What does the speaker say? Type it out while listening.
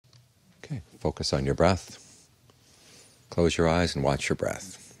Okay, focus on your breath. Close your eyes and watch your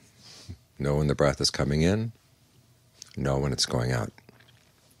breath. Know when the breath is coming in, know when it's going out.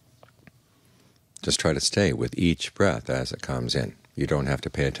 Just try to stay with each breath as it comes in. You don't have to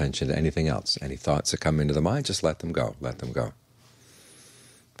pay attention to anything else. Any thoughts that come into the mind, just let them go, let them go.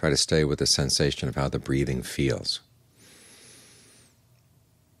 Try to stay with the sensation of how the breathing feels.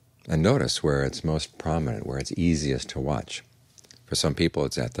 And notice where it's most prominent, where it's easiest to watch. For some people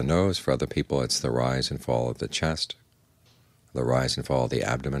it's at the nose, for other people it's the rise and fall of the chest, the rise and fall of the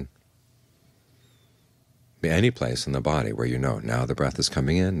abdomen. Be any place in the body where you know, now the breath is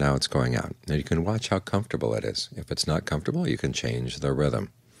coming in, now it's going out. And you can watch how comfortable it is. If it's not comfortable, you can change the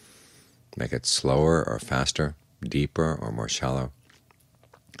rhythm. Make it slower or faster, deeper or more shallow,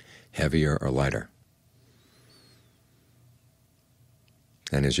 heavier or lighter.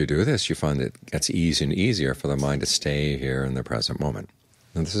 And as you do this, you find it gets easier and easier for the mind to stay here in the present moment.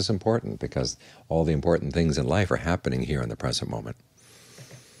 And this is important because all the important things in life are happening here in the present moment.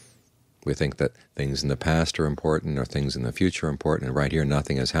 We think that things in the past are important or things in the future are important, and right here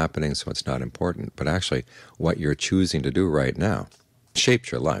nothing is happening, so it's not important. But actually, what you're choosing to do right now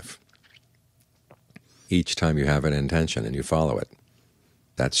shapes your life. Each time you have an intention and you follow it,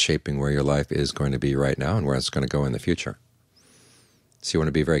 that's shaping where your life is going to be right now and where it's going to go in the future. So you want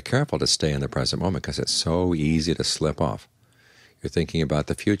to be very careful to stay in the present moment because it's so easy to slip off. You're thinking about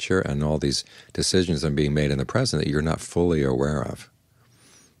the future and all these decisions that are being made in the present that you're not fully aware of.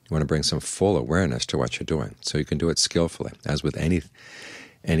 You want to bring some full awareness to what you're doing so you can do it skillfully, as with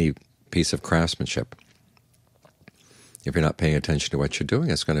any piece of craftsmanship. If you're not paying attention to what you're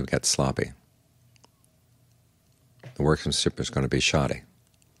doing, it's going to get sloppy. The workmanship is going to be shoddy.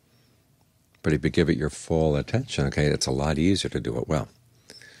 But if you give it your full attention, okay, it's a lot easier to do it well.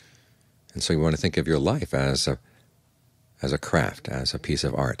 And so you want to think of your life as a craft, as a piece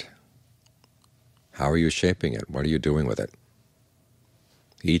of art. How are you shaping it? What are you doing with it?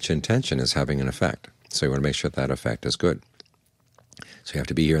 Each intention is having an effect, so you want to make sure that effect is good. So you have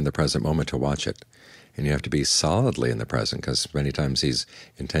to be here in the present moment to watch it. And you have to be solidly in the present, because many times these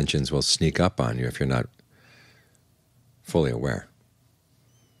intentions will sneak up on you if you're not fully aware.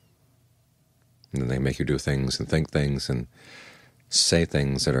 And then they make you do things and think things and say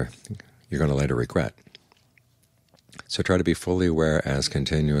things that you're going to later regret. So try to be fully aware as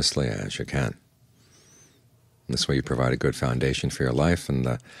continuously as you can. And this way you provide a good foundation for your life,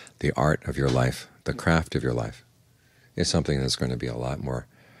 and the art of your life, the craft of your life, is something that's going to be a lot more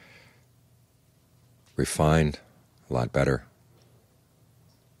refined, a lot better,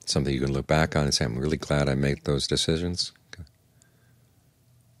 something you can look back on and say, I'm really glad I made those decisions.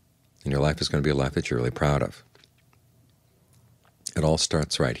 And your life is going to be a life that you're really proud of. It all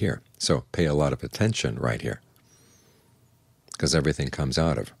starts right here. So pay a lot of attention right here, because everything comes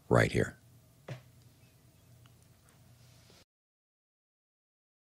out of right here.